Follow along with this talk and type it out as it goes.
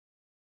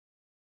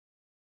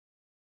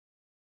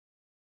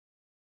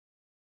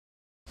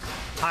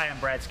Hi,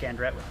 I'm Brad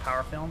Scandrett with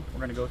PowerFilm. We're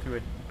going to go through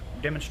a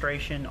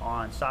demonstration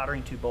on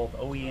soldering to both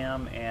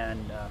OEM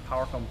and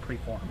PowerFilm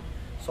preform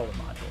solar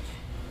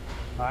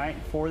modules. Alright,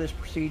 for this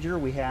procedure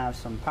we have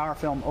some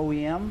PowerFilm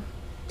OEM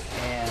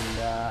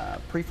and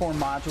preform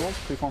modules.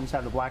 Preforms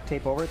have the black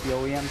tape over it, the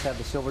OEMs have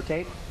the silver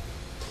tape.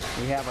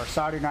 We have our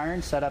soldering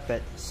iron set up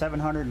at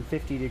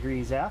 750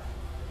 degrees F.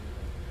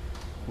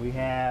 We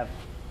have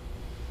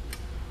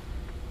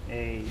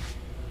a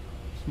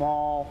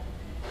small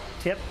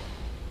tip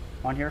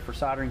on here for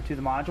soldering to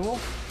the module,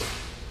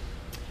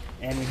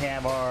 and we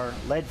have our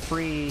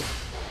lead-free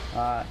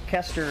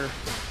Kester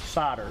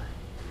solder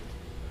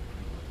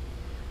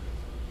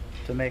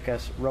to make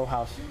us row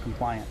house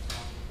compliant.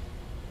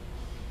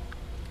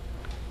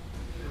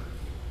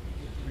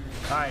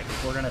 Alright,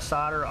 we're going to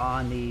solder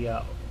on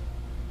the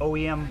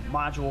OEM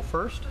module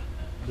first.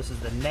 This is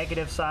the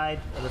negative side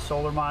of the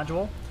solar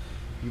module.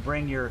 You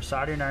bring your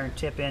soldering iron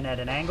tip in at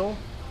an angle,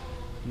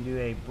 you do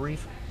a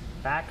brief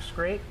back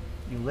scrape,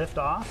 you lift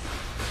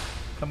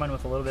off, come in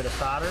with a little bit of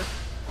solder,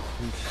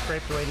 you've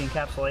scraped away the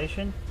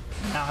encapsulation,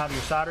 you now have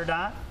your solder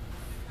dot.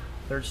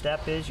 Third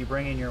step is you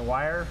bring in your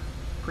wire,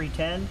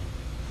 pre-tinned,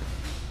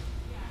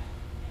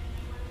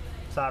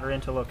 solder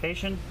into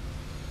location,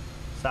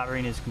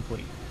 soldering is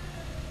complete.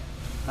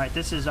 Alright,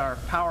 this is our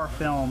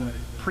PowerFilm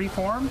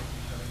preform.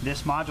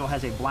 This module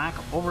has a black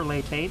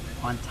overlay tape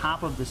on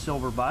top of the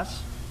silver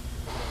bus.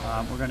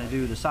 We're going to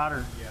do the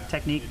solder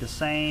technique the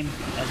same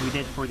as we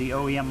did for the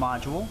OEM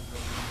module.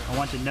 I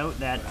want to note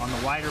that on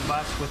the wider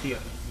bus with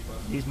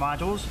these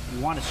modules,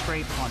 you want to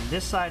scrape on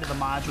this side of the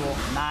module,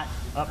 not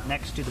up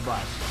next to the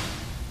bus.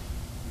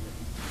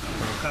 So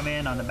we'll come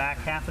in on the back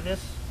half of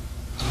this.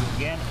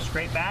 Again,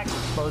 scrape back,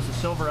 expose the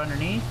silver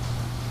underneath.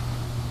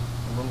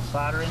 A little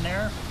solder in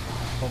there.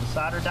 Pull the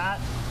solder dot.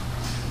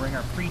 Bring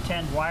our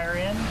pre-tinned wire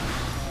in.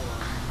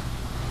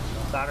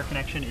 Solder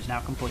connection is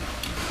now complete.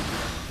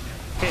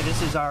 Okay,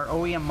 this is our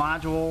OEM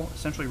module,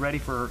 essentially ready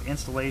for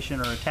installation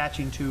or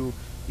attaching to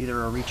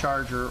either a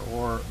recharger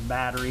or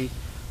battery.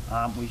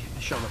 We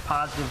show the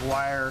positive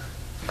wire,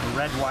 the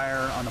red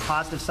wire on the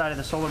positive side of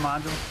the solar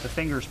module. The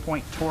fingers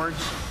point towards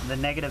the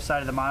negative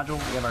side of the module.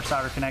 We have our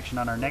solder connection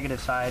on our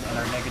negative side and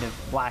our negative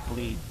black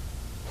lead.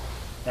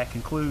 That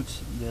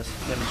concludes this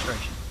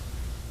demonstration.